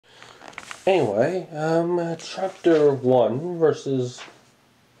Anyway, chapter 1, verses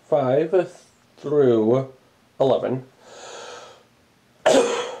 5 through 11.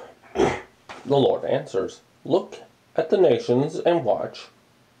 The Lord answers, "Look at the nations and watch,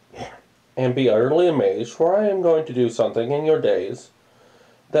 and be utterly amazed, for I am going to do something in your days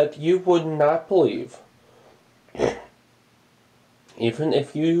that you would not believe, even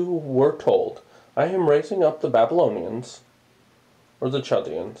if you were told. I am raising up the Babylonians," or the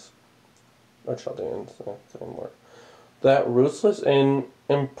Chaldeans, same word, "that ruthless and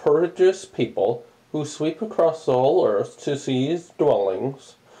imperious people who sweep across the whole earth to seize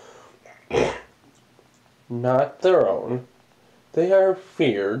dwellings not their own. They are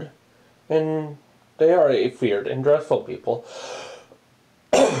feared, and they are a feared and dreadful people."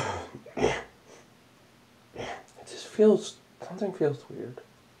 Something feels weird.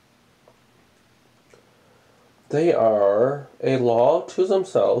 "They are a law to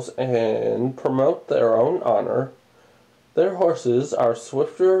themselves and promote their own honor. Their horses are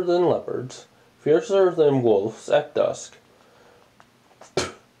swifter than leopards, fiercer than wolves at dusk.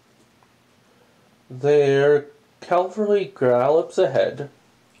 Their cavalry gallops ahead.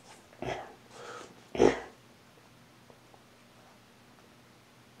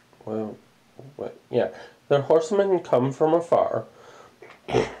 Their horsemen come from afar.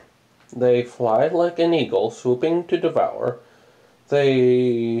 They fly like an eagle swooping to devour.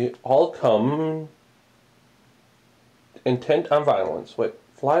 They all come intent on violence."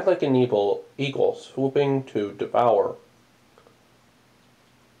 Fly like an eagle swooping to devour.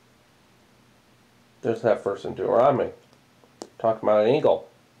 There's that verse in Deuteronomy. Talking about an eagle.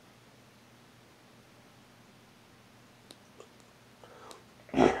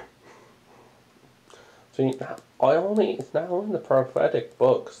 See, it's not only the prophetic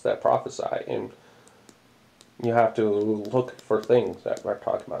books that prophesy, and you have to look for things that are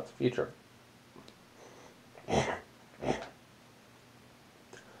talking about the future.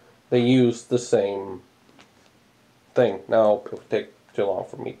 They use the same thing. Now, it would take too long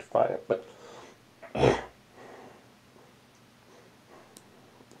for me to find it, but you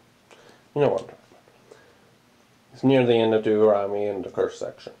know what I'm talking about. It's near the end of Deuteronomy in the curse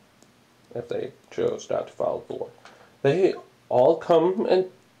section, if they chose not to follow the Lord. They all come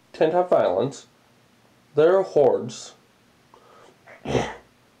intent on violence. Their hordes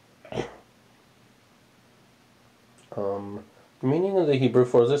the meaning of the Hebrew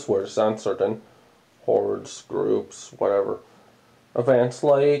for this word is uncertain. Hordes, groups, whatever. Advance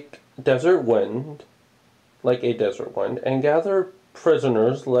like a desert wind, and gather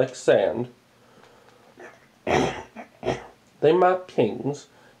prisoners like sand. They mock kings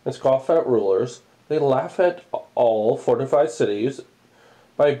and scoff at rulers. They laugh at all fortified cities.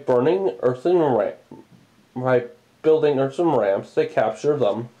 By building earthen ramps, they capture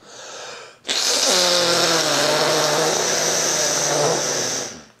them.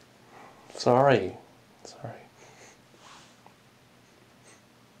 Sorry.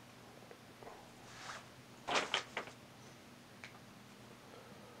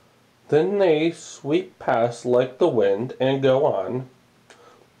 Then they sweep past like the wind and go on.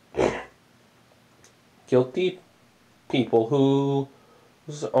 Guilty people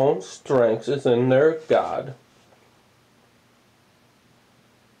whose own strength is in their God.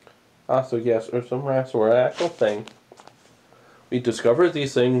 Also, yes, earthen ramps were an actual thing. We discovered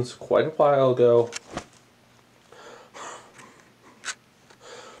these things quite a while ago.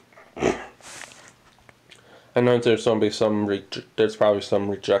 I know there's probably some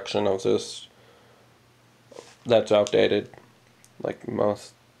rejection of this that's outdated, like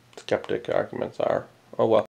most skeptic arguments are. Oh well.